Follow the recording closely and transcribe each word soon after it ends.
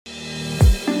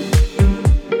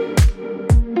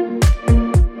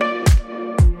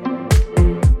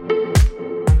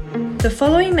The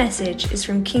following message is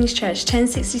from King's Church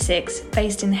 1066,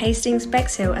 based in Hastings,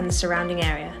 Bexhill and the surrounding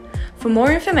area. For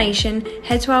more information,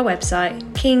 head to our website,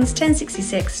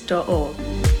 kings1066.org.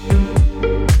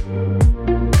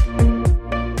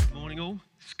 Morning all,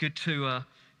 it's good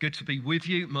to be with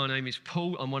you. My name is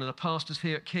Paul, I'm one of the pastors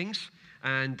here at King's,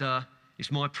 and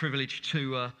it's my privilege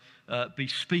to be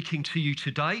speaking to you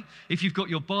today. If you've got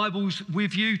your Bibles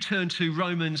with you, turn to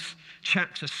Romans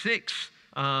chapter 6.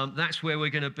 That's where we're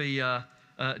going to be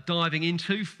diving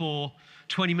into for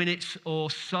 20 minutes or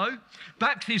so.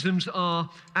 Baptisms are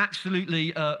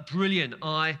absolutely brilliant.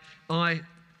 I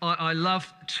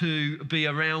love to be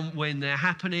around when they're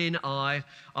happening. I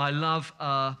love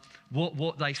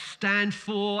what they stand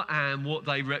for and what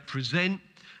they represent.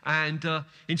 And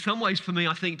in some ways for me,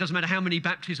 I think it doesn't matter how many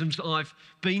baptisms I've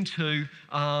been to,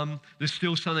 there's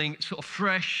still something sort of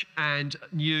fresh and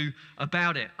new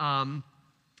about it.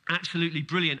 Absolutely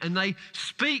brilliant. And they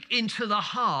speak into the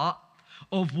heart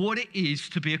of what it is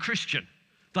to be a Christian.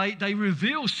 They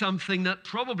reveal something that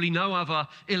probably no other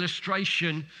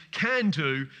illustration can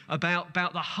do about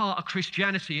the heart of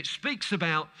Christianity. It speaks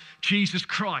about Jesus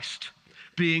Christ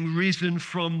being risen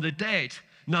from the dead,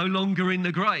 no longer in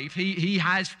the grave. He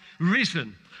has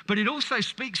risen. But it also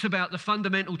speaks about the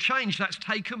fundamental change that's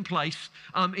taken place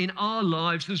in our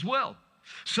lives as well.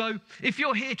 So if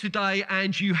you're here today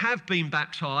and you have been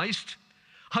baptized,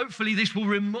 hopefully this will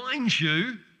remind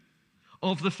you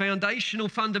of the foundational,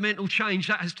 fundamental change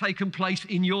that has taken place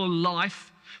in your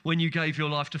life when you gave your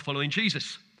life to following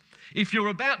Jesus. If you're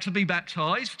about to be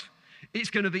baptized, it's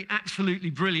going to be absolutely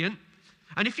brilliant.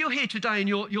 And if you're here today and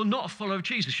you're not a follower of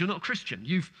Jesus, you're not a Christian,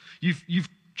 you've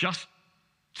just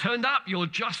turned up, you're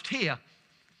just here,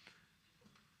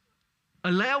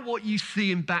 allow what you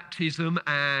see in baptism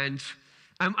and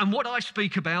what I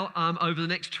speak about over the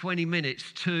next 20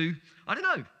 minutes to, I don't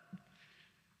know,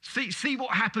 see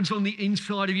what happens on the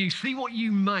inside of you. See what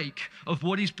you make of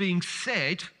what is being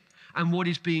said and what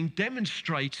is being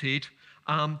demonstrated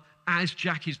as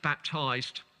Jack is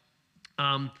baptized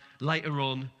later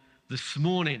on this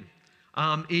morning.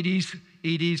 It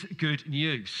is good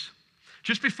news.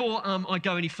 Just before I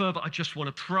go any further, I just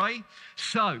want to pray.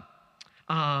 So,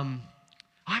 I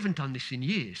haven't done this in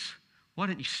years. Why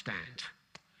don't you stand?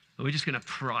 We're just going to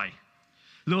pray.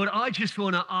 Lord, I just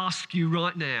want to ask you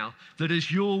right now that as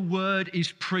your word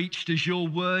is preached, as your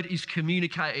word is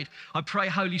communicated, I pray,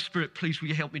 Holy Spirit, please will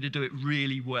you help me to do it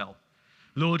really well.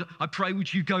 Lord, I pray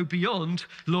would you go beyond,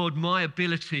 Lord, my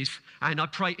abilities, and I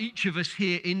pray each of us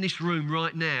here in this room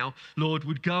right now, Lord,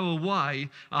 would go away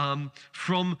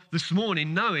from this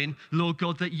morning knowing, Lord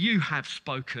God, that you have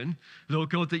spoken, Lord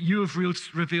God, that you have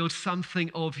revealed something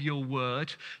of your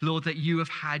word, Lord, that you have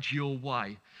had your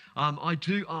way. I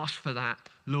do ask for that,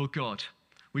 Lord God.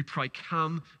 We pray,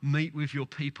 come meet with your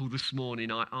people this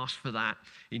morning. I ask for that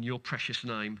in your precious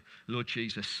name, Lord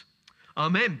Jesus.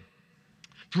 Amen.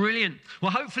 Brilliant.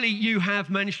 Well, hopefully you have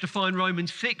managed to find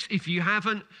Romans 6. If you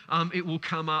haven't, it will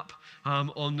come up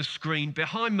on the screen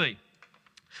behind me.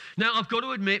 Now, I've got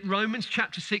to admit, Romans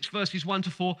chapter 6, verses 1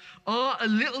 to 4 are a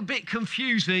little bit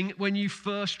confusing when you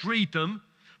first read them,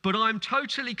 but I'm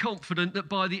totally confident that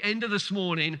by the end of this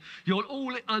morning, you'll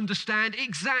all understand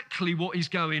exactly what is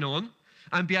going on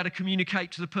and be able to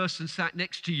communicate to the person sat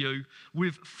next to you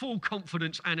with full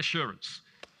confidence and assurance.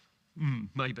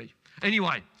 Maybe.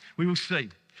 Anyway, we will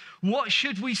see. What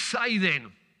should we say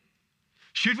then?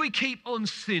 Should we keep on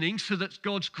sinning so that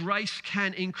God's grace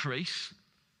can increase?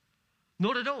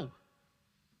 Not at all.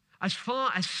 As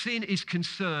far as sin is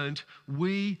concerned,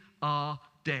 we are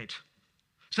dead.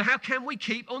 So how can we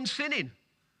keep on sinning?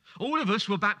 All of us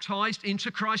were baptized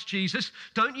into Christ Jesus.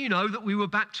 Don't you know that we were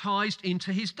baptized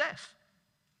into his death?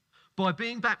 By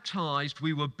being baptized,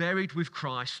 we were buried with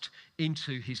Christ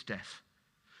into his death.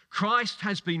 Christ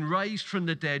has been raised from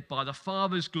the dead by the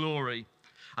Father's glory,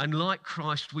 and like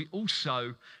Christ, we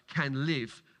also can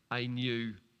live a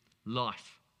new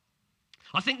life.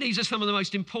 I think these are some of the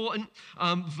most important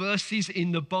verses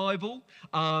in the Bible.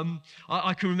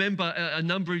 I can remember a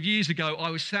number of years ago, I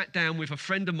was sat down with a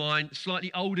friend of mine, slightly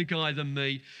older guy than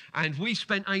me, and we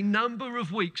spent a number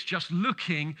of weeks just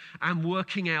looking and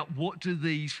working out what do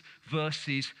these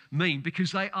verses mean,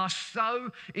 because they are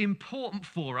so important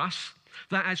for us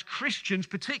that as Christians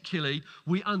particularly,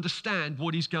 we understand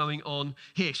what is going on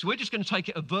here. So we're just going to take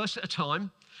it a verse at a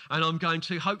time, and I'm going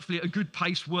to, hopefully at a good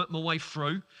pace, work my way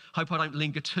through. Hope I don't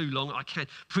linger too long.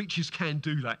 Preachers can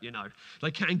do that, you know.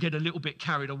 They can get a little bit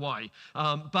carried away.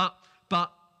 But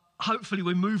hopefully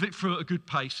we move it through at a good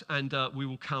pace, and we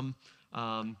will come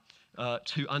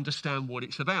to understand what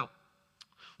it's about.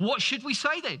 What should we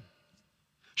say then?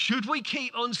 Should we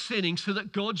keep on sinning so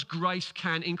that God's grace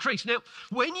can increase? Now,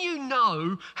 when you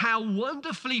know how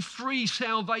wonderfully free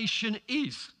salvation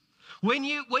is, when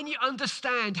you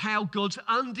understand how God's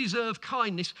undeserved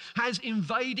kindness has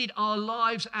invaded our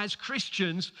lives as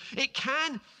Christians, it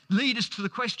can lead us to the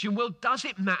question, well, does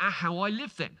it matter how I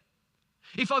live then?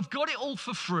 If I've got it all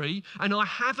for free and I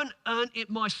haven't earned it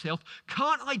myself,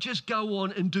 can't I just go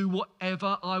on and do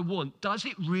whatever I want? Does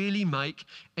it really make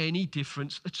any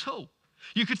difference at all?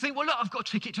 You could think, well, look, I've got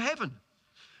a ticket to heaven.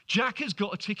 Jack has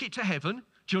got a ticket to heaven.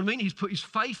 Do you know what I mean? He's put his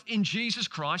faith in Jesus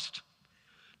Christ.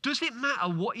 Does it matter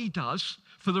what he does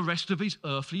for the rest of his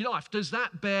earthly life? Does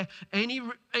that bear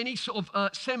any sort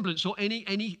of semblance or any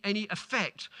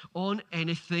effect on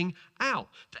anything else?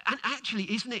 And actually,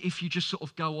 isn't it, if you just sort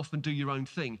of go off and do your own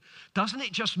thing, doesn't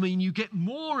it just mean you get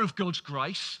more of God's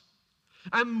grace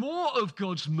and more of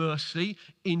God's mercy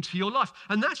into your life?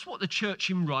 And that's what the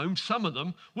church in Rome, some of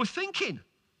them, were thinking.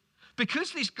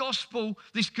 Because this gospel,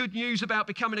 this good news about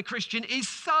becoming a Christian is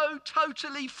so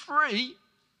totally free,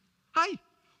 hey,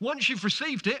 once you've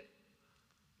received it,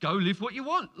 go live what you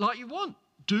want, like you want.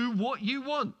 Do what you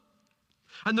want.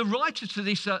 And the writer to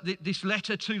this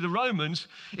letter to the Romans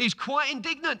is quite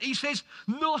indignant. He says,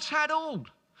 not at all.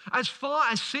 As far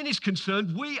as sin is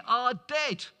concerned, we are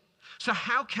dead. So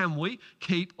how can we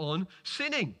keep on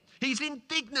sinning? He's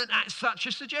indignant at such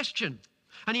a suggestion.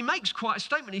 And he makes quite a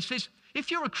statement. He says,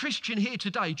 if you're a Christian here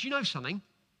today, do you know something?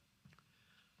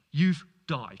 You've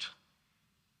died.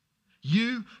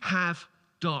 You have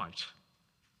died.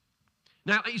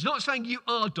 Now, he's not saying you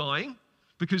are dying,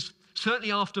 because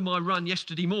certainly after my run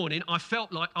yesterday morning, I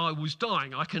felt like I was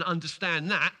dying. I can understand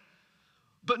that.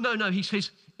 But no, he says,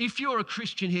 if you're a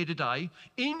Christian here today,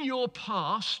 in your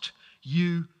past,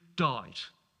 you died.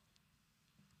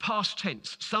 Past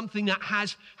tense, something that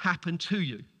has happened to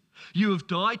you. You have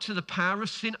died to the power of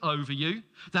sin over you,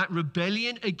 that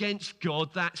rebellion against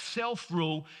God, that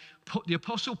self-rule. The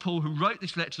Apostle Paul, who wrote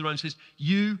this letter to the Romans, says,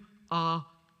 you are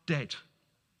dead.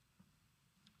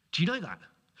 Do you know that?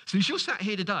 So as you're sat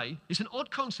here today, it's an odd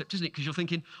concept, isn't it? Because you're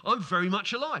thinking, I'm very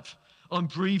much alive. I'm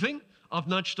breathing. I've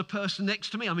nudged the person next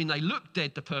to me. I mean, they look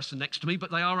dead, the person next to me,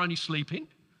 but they are only sleeping.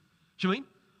 Do you mean?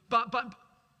 But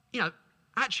you know,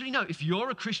 actually, no. If you're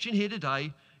a Christian here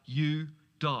today, you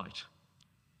died.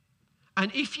 And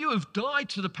if you have died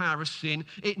to the power of sin,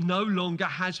 it no longer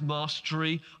has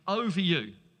mastery over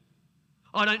you.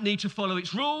 I don't need to follow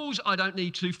its rules. I don't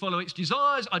need to follow its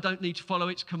desires. I don't need to follow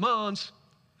its commands.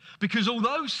 Because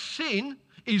although sin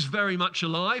is very much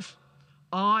alive,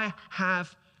 I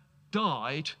have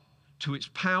died to its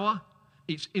power,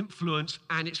 its influence,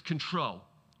 and its control.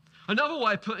 Another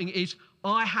way of putting it is,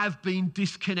 I have been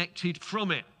disconnected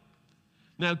from it.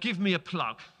 Now, give me a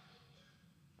plug.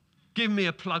 Give me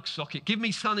a plug socket. Give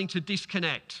me something to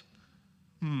disconnect.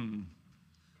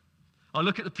 I'll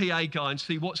look at the PA guy and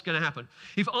see what's going to happen.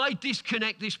 If I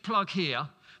disconnect this plug here,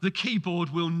 the keyboard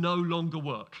will no longer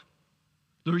work.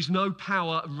 There is no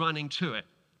power running to it.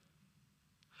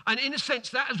 And in a sense,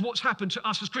 that is what's happened to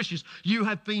us as Christians. You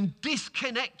have been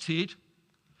disconnected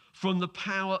from the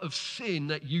power of sin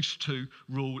that used to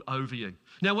rule over you.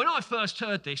 Now, when I first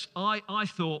heard this, I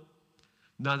thought,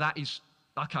 no, that is,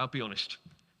 okay, I'll be honest.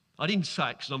 I didn't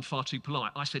say it because I'm far too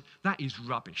polite. I said, that is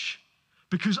rubbish.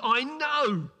 Because I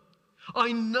know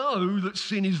that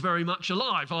sin is very much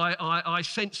alive. I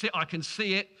sense it, I can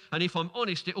see it, and if I'm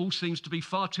honest, it all seems to be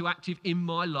far too active in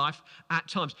my life at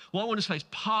times. What I want to say is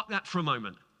park that for a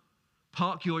moment.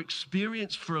 Park your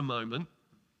experience for a moment,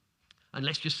 and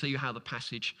let's just see how the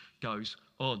passage goes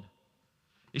on.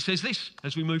 It says this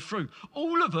as we move through.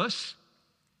 All of us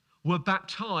were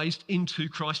baptized into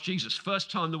Christ Jesus. First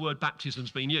time the word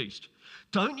baptism's been used.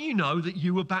 Don't you know that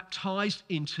you were baptized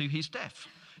into his death?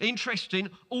 Interesting,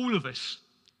 all of us.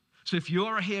 So if you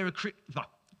are here,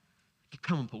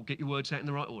 come on, Paul, get your words out in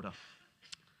the right order.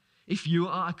 If you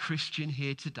are a Christian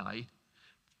here today,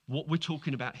 what we're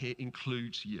talking about here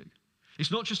includes you.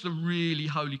 It's not just the really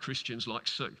holy Christians like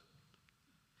Sue.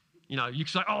 You know, you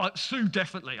can say, oh, Sue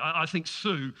definitely. I think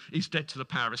Sue is dead to the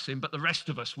power of sin, but the rest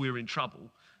of us, we're in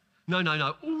trouble. No.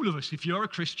 All of us, if you're a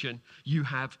Christian, you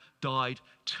have died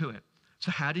to it.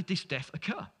 So how did this death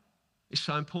occur? It's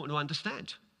so important to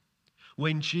understand.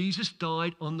 When Jesus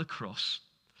died on the cross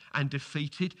and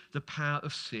defeated the power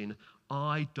of sin,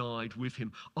 I died with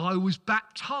him. I was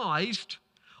baptized.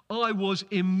 I was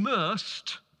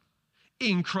immersed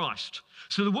in Christ.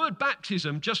 So the word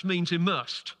baptism just means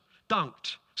immersed,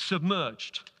 dunked,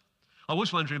 submerged. I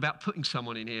was wondering about putting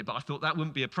someone in here, but I thought that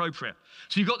wouldn't be appropriate.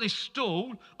 So you've got this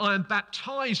stool. I am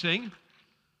baptizing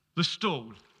the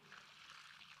stool.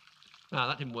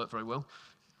 That didn't work very well.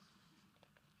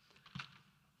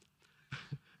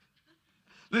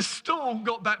 The stool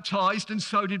got baptized and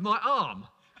so did my arm.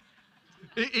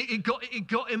 It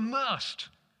got immersed.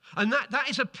 And that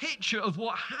is a picture of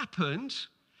what happened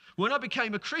when I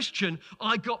became a Christian.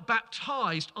 I got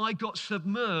baptized. I got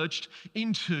submerged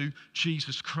into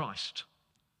Jesus Christ.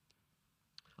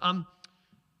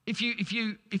 If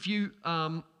you're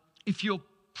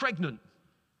pregnant,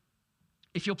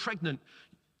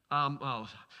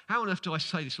 how on earth do I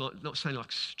say this? Not saying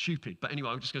like stupid, but anyway,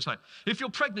 I'm just going to say it. If you're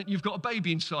pregnant, you've got a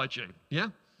baby inside you, yeah?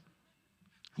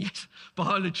 Yes,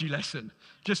 biology lesson.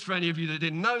 Just for any of you that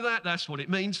didn't know that, that's what it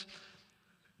means.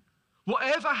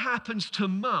 Whatever happens to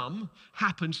mum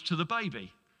happens to the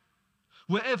baby.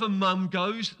 Wherever mum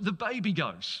goes, the baby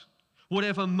goes.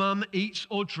 Whatever mum eats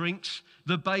or drinks,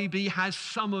 the baby has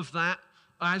some of that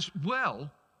as well.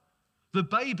 The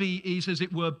baby is, as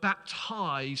it were,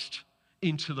 baptized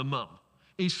into the mum,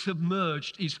 is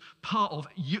submerged, is part of,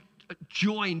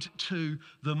 joined to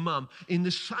the mum. In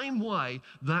the same way,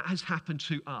 that has happened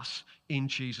to us in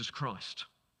Jesus Christ.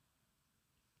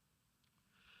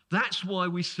 That's why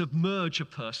we submerge a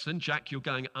person. Jack, you're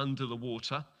going under the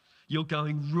water. You're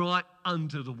going right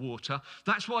under the water.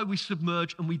 That's why we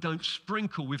submerge and we don't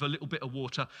sprinkle with a little bit of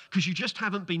water, because you just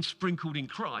haven't been sprinkled in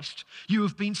Christ. You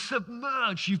have been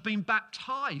submerged. You've been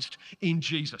baptized in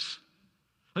Jesus.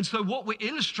 And so what we're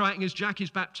illustrating as Jack is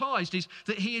baptized is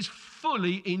that he is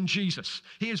fully in Jesus.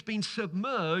 He has been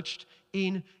submerged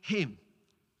in him.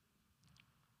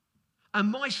 And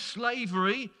my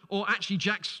slavery, or actually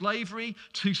Jack's slavery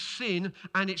to sin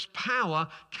and its power,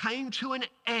 came to an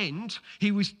end.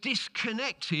 He was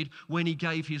disconnected when he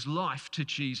gave his life to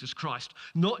Jesus Christ.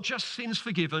 Not just sins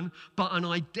forgiven, but an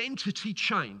identity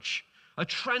change. A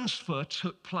transfer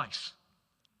took place.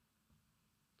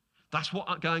 That's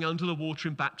what going under the water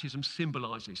in baptism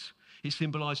symbolizes. It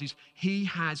symbolizes he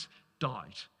has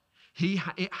died.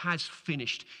 It has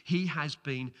finished. He has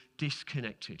been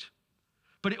disconnected.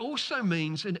 But it also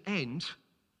means an end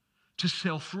to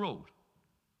self-rule.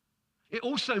 It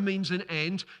also means an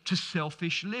end to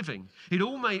selfish living. It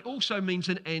also means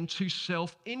an end to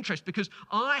self-interest, because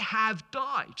I have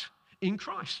died in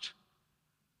Christ.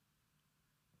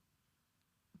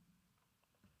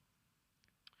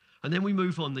 And then we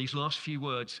move on, these last few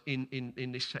words in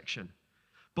this section.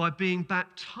 By being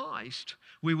baptized,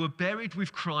 we were buried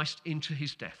with Christ into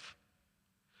his death.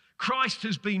 Christ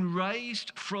has been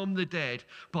raised from the dead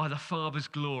by the Father's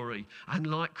glory, and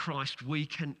like Christ, we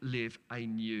can live a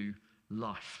new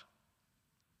life.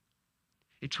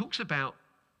 It talks about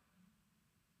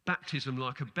baptism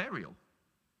like a burial.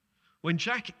 When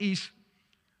Jack is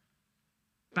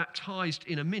baptized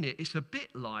in a minute, it's a bit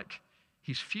like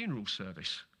his funeral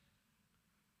service.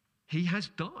 He has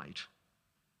died.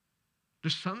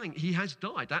 There's something, he has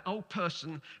died. That old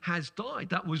person has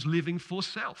died. That was living for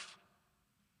self.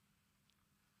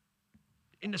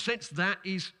 In a sense, that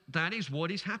is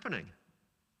what is happening.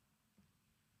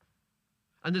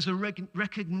 And there's a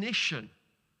recognition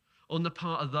on the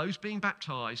part of those being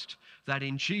baptized that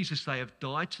in Jesus they have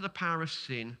died to the power of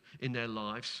sin in their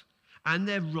lives, and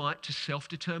their right to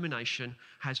self-determination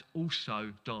has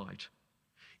also died.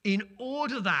 In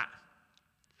order that,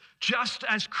 just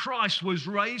as Christ was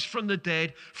raised from the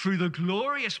dead through the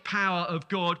glorious power of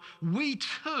God, we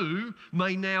too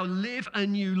may now live a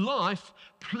new life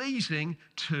pleasing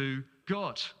to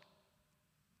God.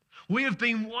 We have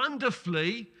been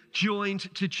wonderfully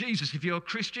joined to Jesus. If you're a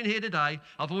Christian here today,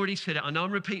 I've already said it, I know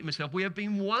I'm repeating myself, we have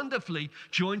been wonderfully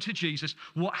joined to Jesus.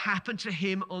 What happened to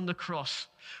him on the cross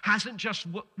hasn't just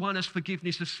won us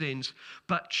forgiveness of sins,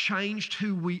 but changed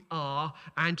who we are,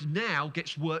 and now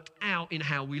gets worked out in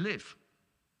how we live.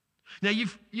 Now,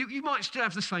 you might still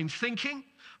have the same thinking,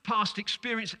 past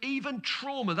experience, even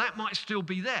trauma, that might still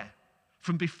be there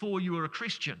from before you were a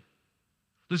Christian.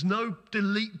 There's no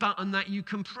delete button that you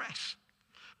can press.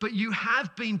 But you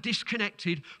have been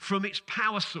disconnected from its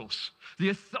power source, the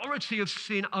authority of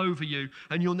sin over you,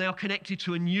 and you're now connected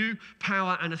to a new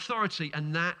power and authority,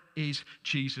 and that is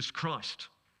Jesus Christ.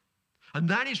 And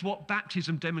that is what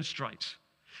baptism demonstrates.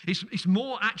 It's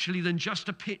more actually than just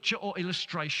a picture or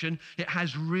illustration. It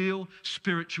has real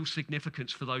spiritual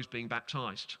significance for those being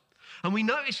baptized. And we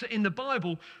notice that in the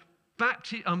Bible,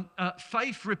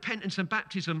 faith, repentance, and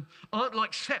baptism aren't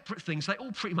like separate things. They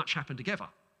all pretty much happen together.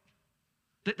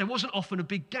 There wasn't often a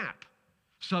big gap.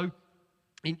 So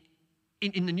in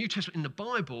the New Testament, in the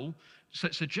Bible, so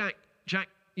Jack,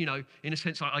 you know, in a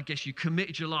sense, I guess you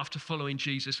committed your life to following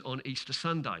Jesus on Easter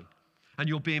Sunday, and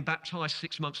you're being baptized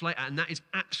 6 months later, and that is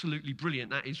absolutely brilliant.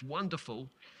 That is wonderful.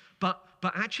 But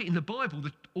actually in the Bible,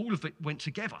 all of it went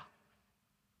together.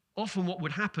 Often what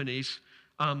would happen is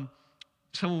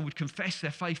someone would confess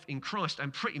their faith in Christ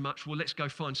and pretty much, well, let's go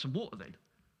find some water then.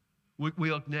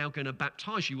 We are now going to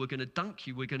baptize you. We're going to dunk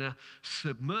you. We're going to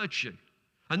submerge you.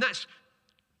 And that's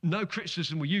no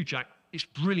criticism with you, Jack. It's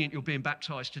brilliant you're being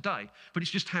baptized today, but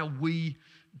it's just how we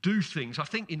do things. I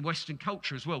think in Western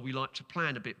culture as well, we like to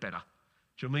plan a bit better.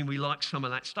 Do you know what I mean? We like some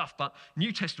of that stuff, but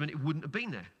New Testament, it wouldn't have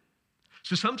been there.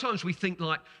 So sometimes we think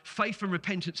like faith and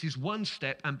repentance is one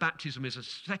step and baptism is a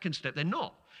second step. They're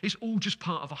not. It's all just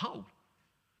part of a whole.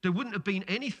 There wouldn't have been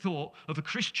any thought of a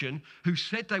Christian who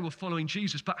said they were following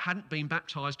Jesus but hadn't been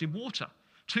baptized in water.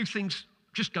 Two things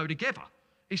just go together.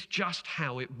 It's just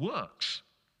how it works.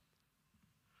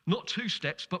 Not two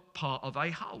steps, but part of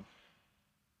a whole.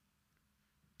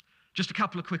 Just a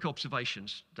couple of quick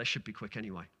observations. They should be quick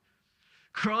anyway.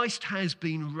 Christ has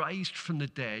been raised from the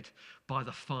dead by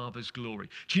the Father's glory.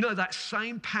 Do you know that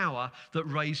same power that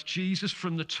raised Jesus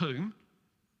from the tomb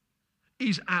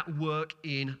is at work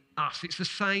in us? It's the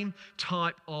same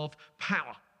type of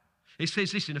power. It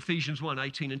says this in Ephesians 1,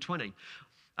 18 and 20.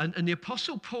 And the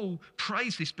Apostle Paul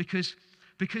prays this because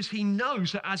he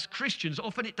knows that as Christians,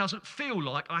 often it doesn't feel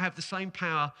like I have the same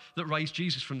power that raised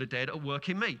Jesus from the dead at work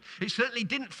in me. It certainly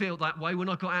didn't feel that way when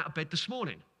I got out of bed this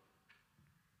morning.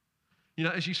 You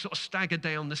know, as you sort of stagger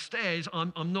down the stairs,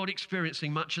 I'm not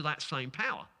experiencing much of that same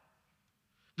power.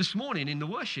 This morning in the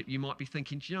worship, you might be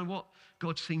thinking, do you know what?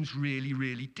 God seems really,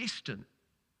 really distant.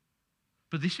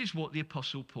 But this is what the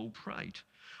Apostle Paul prayed.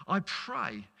 I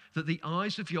pray that the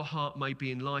eyes of your heart may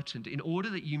be enlightened in order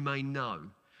that you may know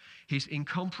his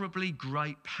incomparably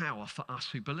great power for us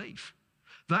who believe.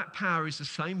 That power is the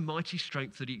same mighty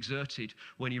strength that he exerted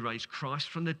when he raised Christ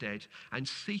from the dead and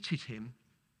seated him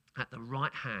at the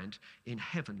right hand in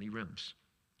heavenly realms.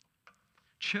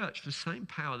 Church, the same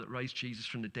power that raised Jesus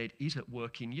from the dead is at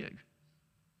work in you.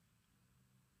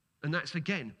 And that's,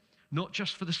 again, not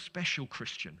just for the special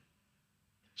Christian.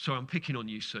 So I'm picking on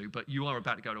you, Sue, but you are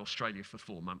about to go to Australia for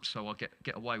 4 months, so I'll get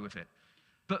away with it.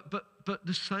 But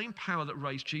the same power that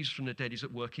raised Jesus from the dead is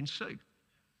at work in Sue.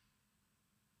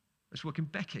 It's working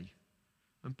Becky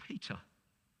and Peter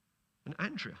and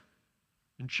Andrea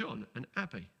and John and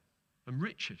Abby and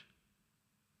Richard.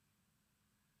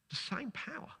 The same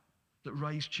power that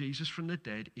raised Jesus from the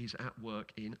dead is at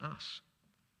work in us.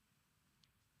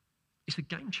 It's a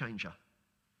game changer.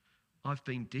 I've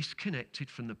been disconnected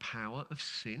from the power of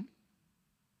sin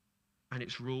and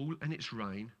its rule and its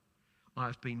reign.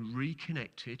 I've been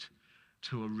reconnected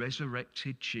to a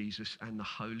resurrected Jesus, and the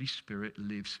Holy Spirit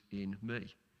lives in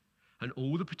me. And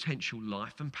all the potential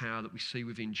life and power that we see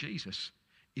within Jesus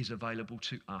is available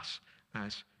to us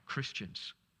as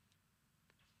Christians.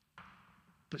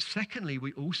 But secondly,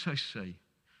 we also see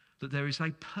that there is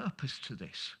a purpose to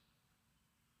this.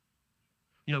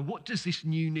 You know, what does this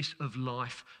newness of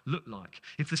life look like?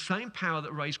 If the same power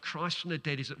that raised Christ from the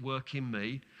dead is at work in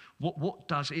me, what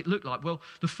does it look like? Well,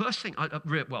 the first thing,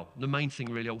 the main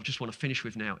thing really I just want to finish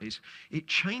with now is it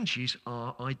changes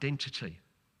our identity.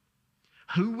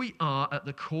 Who we are at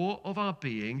the core of our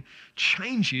being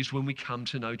changes when we come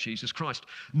to know Jesus Christ.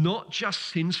 Not just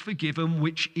sins forgiven,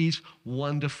 which is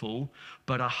wonderful,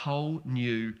 but a whole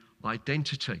new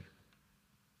identity.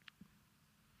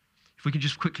 If we can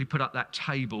just quickly put up that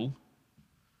table.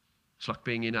 It's like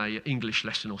being in an English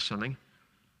lesson or something.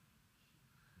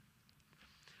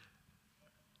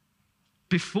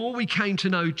 Before we came to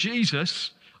know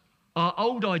Jesus, our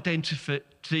old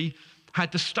identity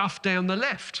had the stuff down the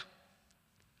left.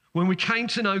 When we came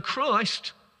to know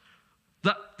Christ,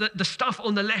 the stuff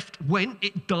on the left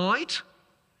it died,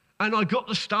 and I got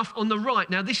the stuff on the right.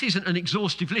 Now, this isn't an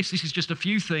exhaustive list. This is just a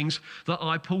few things that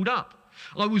I pulled up.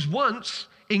 I was once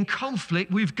in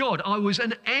conflict with God. I was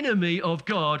an enemy of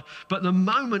God, but the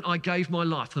moment I gave my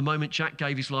life, the moment Jack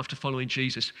gave his life to following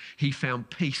Jesus, he found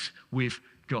peace with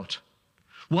God.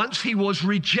 Once he was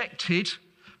rejected,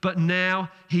 but now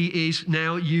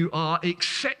you are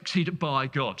accepted by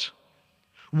God.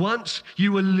 Once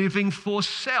you were living for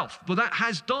self, but that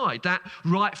has died. That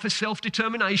right for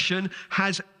self-determination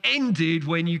has ended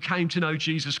when you came to know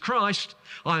Jesus Christ.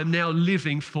 I am now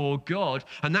living for God.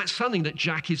 And that's something that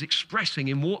Jack is expressing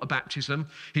in water baptism.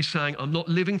 He's saying, I'm not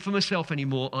living for myself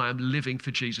anymore. I am living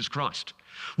for Jesus Christ.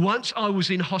 Once I was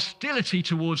in hostility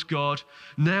towards God.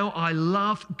 Now I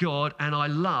love God and I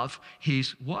love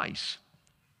his ways.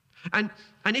 And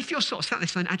if you're sort of sat there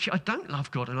saying, actually, I don't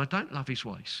love God and I don't love his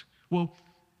ways. Well,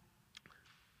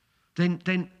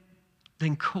 then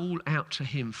call out to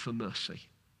him for mercy.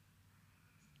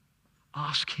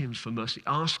 Ask him for mercy.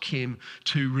 Ask him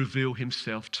to reveal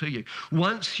himself to you.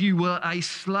 Once you were a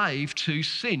slave to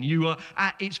sin, you were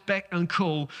at its beck and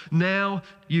call. Now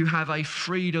you have a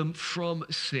freedom from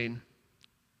sin.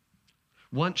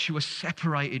 Once you were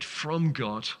separated from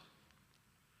God,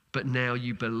 but now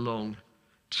you belong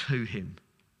to him.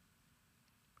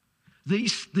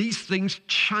 These things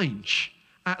change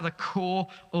at the core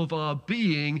of our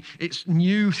being. It's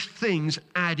new things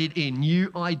added in,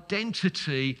 new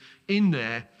identity in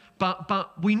there.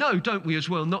 But we know, don't we, as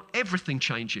well, not everything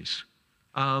changes.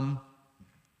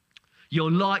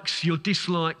 Your likes, your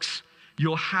dislikes,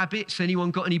 your habits.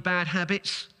 Anyone got any bad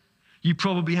habits? You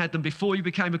probably had them before you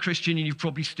became a Christian, and you've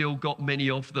probably still got many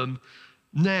of them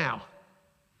now.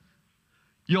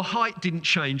 Your height didn't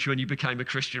change when you became a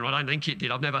Christian. I don't think it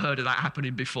did. I've never heard of that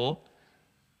happening before.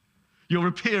 Your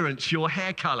appearance, your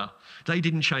hair colour, they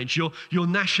didn't change. Your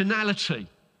nationality,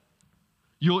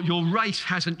 your race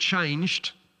hasn't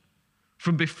changed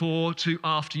from before to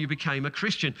after you became a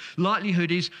Christian.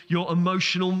 Likelihood is your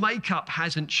emotional makeup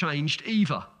hasn't changed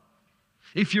either.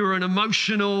 If you're an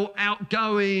emotional,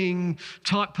 outgoing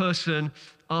type person,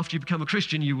 after you become a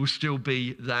Christian, you will still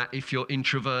be that. If you're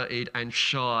introverted and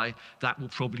shy, that will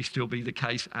probably still be the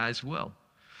case as well.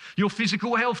 Your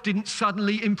physical health didn't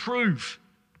suddenly improve.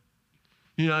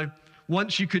 You know,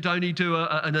 once you could only do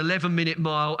an 11-minute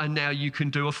mile, and now you can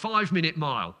do a 5-minute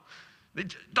mile.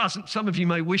 It doesn't. Some of you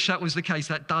may wish that was the case.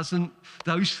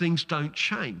 Those things don't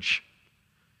change.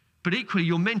 But equally,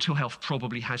 your mental health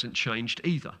probably hasn't changed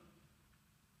either.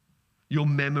 Your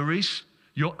memories,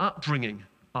 your upbringing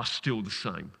are still the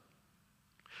same.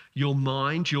 Your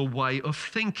mind, your way of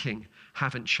thinking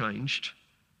haven't changed.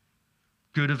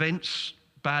 Good events,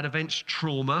 bad events,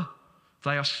 trauma,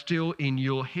 they are still in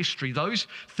your history. Those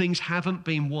things haven't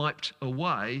been wiped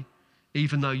away,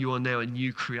 even though you are now a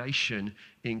new creation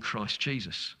in Christ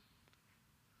Jesus.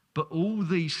 But all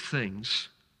these things,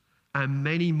 and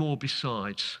many more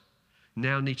besides,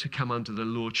 now need to come under the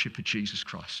lordship of Jesus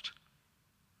Christ.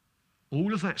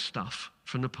 All of that stuff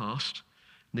from the past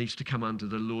needs to come under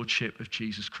the lordship of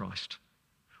Jesus Christ.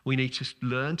 We need to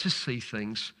learn to see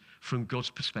things from God's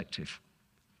perspective.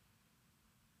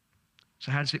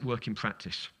 So how does it work in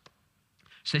practice?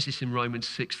 It says this in Romans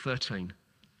 6:13.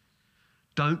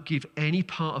 Don't give any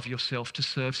part of yourself to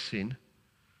serve sin.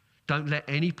 Don't let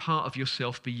any part of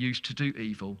yourself be used to do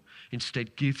evil.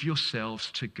 Instead, give yourselves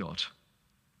to God.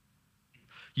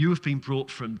 You have been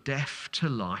brought from death to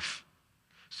life.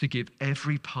 So give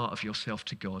every part of yourself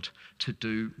to God to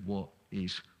do what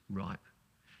is right.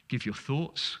 Give your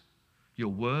thoughts, your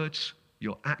words,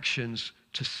 your actions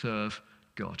to serve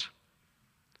God.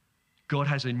 God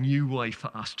has a new way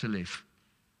for us to live.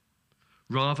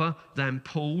 Rather than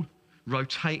Paul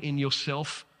rotating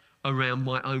yourself around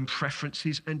my own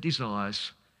preferences and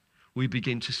desires, we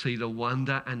begin to see the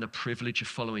wonder and the privilege of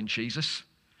following Jesus,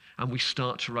 and we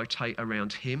start to rotate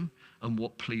around him and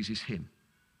what pleases him.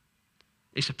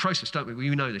 It's a process, don't we? We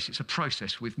know this. It's a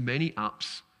process with many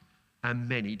ups and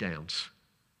many downs.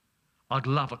 I'd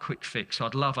love a quick fix.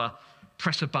 I'd love a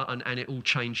press a button and it all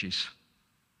changes.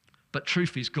 But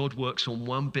truth is, God works on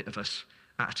one bit of us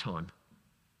at a time.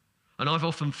 And I've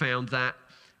often found that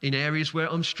in areas where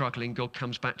I'm struggling, God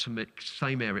comes back to me,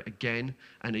 same area again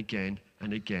and again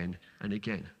and again and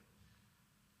again.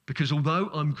 Because although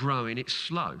I'm growing, it's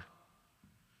slow.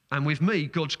 And with me,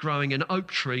 God's growing an oak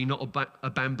tree, not a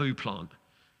bamboo plant.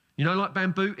 You know, like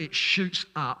bamboo, it shoots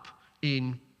up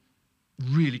in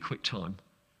really quick time.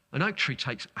 An oak tree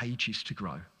takes ages to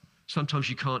grow. Sometimes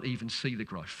you can't even see the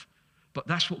growth. But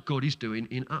that's what God is doing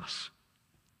in us.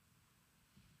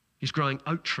 He's growing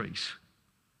oak trees,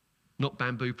 not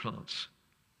bamboo plants.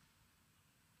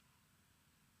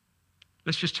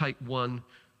 Let's just take one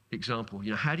example.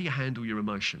 You know, how do you handle your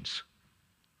emotions?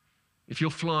 If you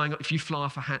fly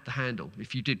off the handle,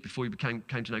 if you did before you came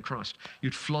to know Christ,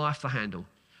 you'd fly off the handle,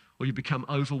 or you become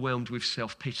overwhelmed with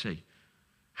self-pity.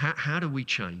 How do we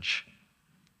change?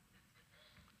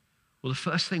 Well, the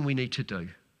first thing we need to do,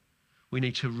 we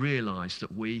need to realize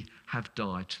that we have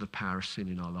died to the power of sin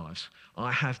in our lives.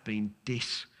 I have been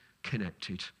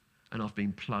disconnected, and I've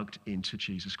been plugged into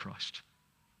Jesus Christ.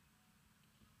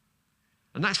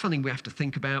 And that's something we have to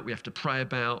think about, we have to pray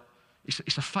about.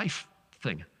 It's a faith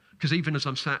thing. Because even as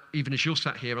you're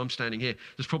sat here, I'm standing here,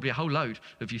 there's probably a whole load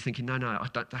of you thinking, no,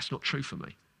 that's not true for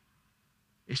me.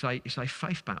 It's a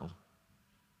faith battle.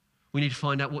 We need to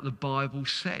find out what the Bible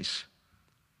says.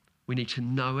 We need to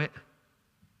know it.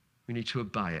 We need to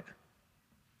obey it.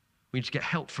 We need to get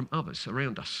help from others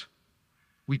around us.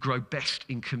 We grow best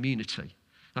in community.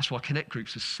 That's why Connect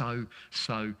groups are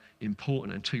so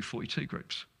important, and 242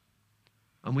 groups.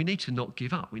 And we need to not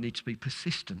give up. We need to be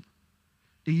persistent.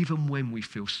 Even when we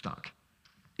feel stuck,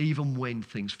 even when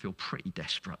things feel pretty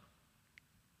desperate.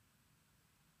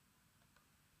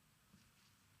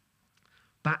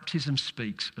 Baptism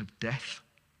speaks of death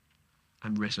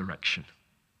and resurrection.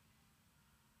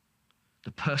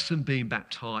 The person being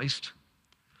baptized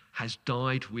has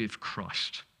died with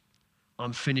Christ.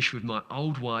 I'm finished with my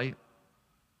old way.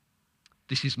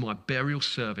 This is my burial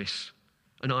service,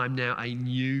 and I am now a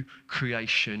new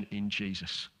creation in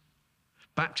Jesus.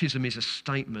 Baptism is a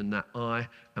statement that I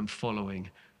am following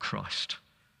Christ.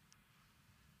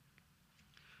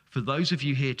 For those of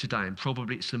you here today, and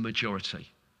probably it's the majority,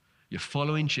 you're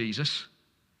following Jesus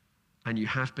and you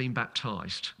have been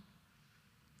baptized.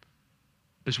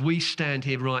 As we stand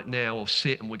here right now or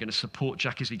sit and we're going to support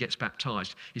Jack as he gets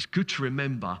baptized, it's good to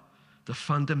remember the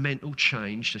fundamental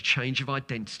change, the change of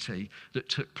identity that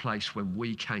took place when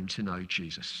we came to know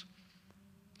Jesus.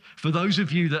 For those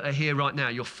of you that are here right now,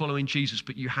 you're following Jesus,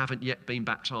 but you haven't yet been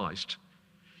baptized.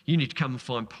 You need to come and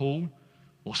find Paul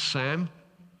or Sam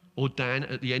or Dan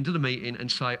at the end of the meeting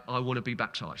and say, I want to be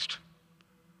baptized.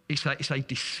 It's a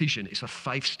decision, it's a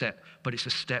faith step, but it's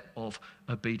a step of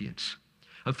obedience.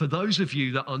 And for those of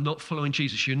you that are not following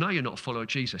Jesus, you know you're not following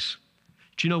Jesus.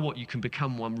 Do you know what? You can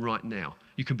become one right now.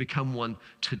 You can become one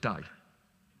today.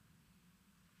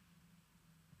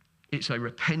 It's a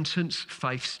repentance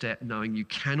faith step, knowing you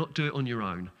cannot do it on your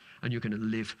own and you're going to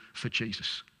live for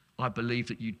Jesus. I believe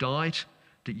that you died,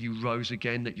 that you rose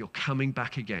again, that you're coming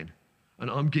back again. And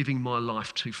I'm giving my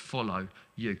life to follow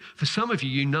you. For some of you,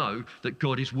 you know that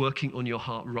God is working on your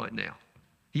heart right now.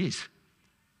 He is.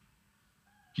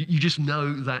 You just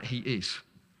know that he is.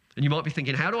 And you might be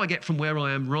thinking, how do I get from where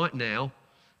I am right now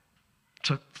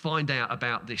to find out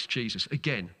about this Jesus?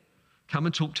 Again, come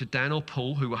and talk to Dan or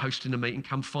Paul, who are hosting the meeting.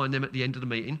 Come find them at the end of the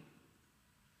meeting.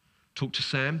 Talk to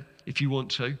Sam if you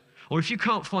want to. Or if you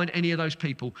can't find any of those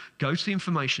people, go to the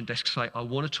information desk, say, I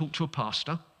want to talk to a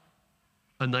pastor,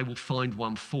 and they will find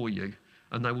one for you,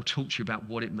 and they will talk to you about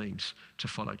what it means to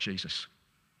follow Jesus.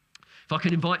 If I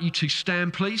can invite you to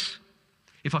stand, please.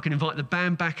 If I can invite the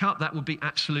band back up, that would be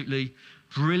absolutely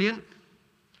brilliant.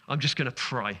 I'm just going to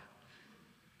pray.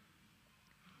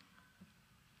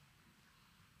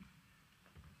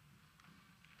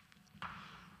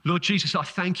 Lord Jesus, I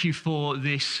thank you for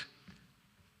this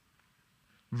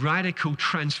radical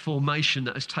transformation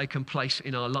that has taken place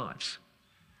in our lives.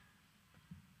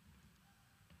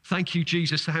 Thank you,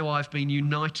 Jesus, for how we have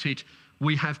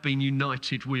been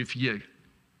united with you,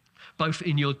 both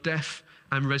in your death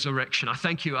and resurrection. I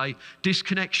thank you, a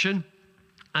disconnection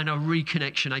and a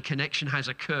reconnection, a connection has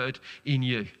occurred in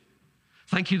you.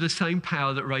 Thank you, the same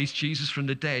power that raised Jesus from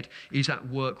the dead is at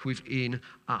work within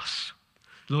us.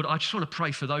 Lord, I just want to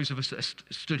pray for those of us that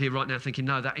are stood here right now thinking,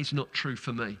 no, that is not true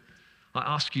for me. I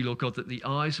ask you, Lord God, that the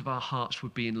eyes of our hearts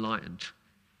would be enlightened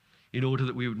in order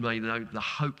that we would may know the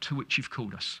hope to which you've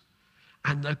called us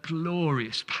and the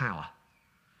glorious power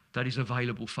that is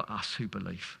available for us who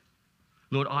believe.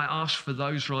 Lord, I ask for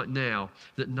those right now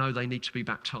that know they need to be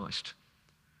baptized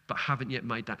but haven't yet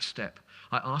made that step.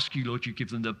 I ask you, Lord, you give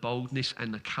them the boldness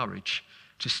and the courage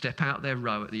to step out their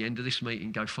row at the end of this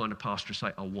meeting, go find a pastor and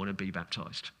say, I want to be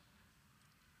baptized.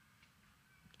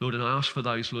 Lord, and I ask for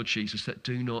those, Lord Jesus, that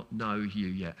do not know you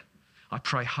yet. I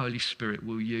pray, Holy Spirit,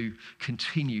 will you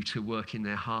continue to work in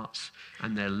their hearts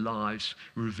and their lives,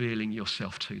 revealing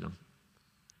yourself to them.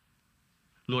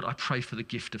 Lord, I pray for the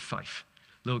gift of faith,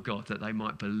 Lord God, that they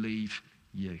might believe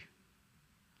you.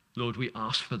 Lord, we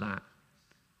ask for that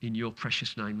in your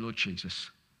precious name, Lord Jesus.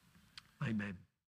 Amen.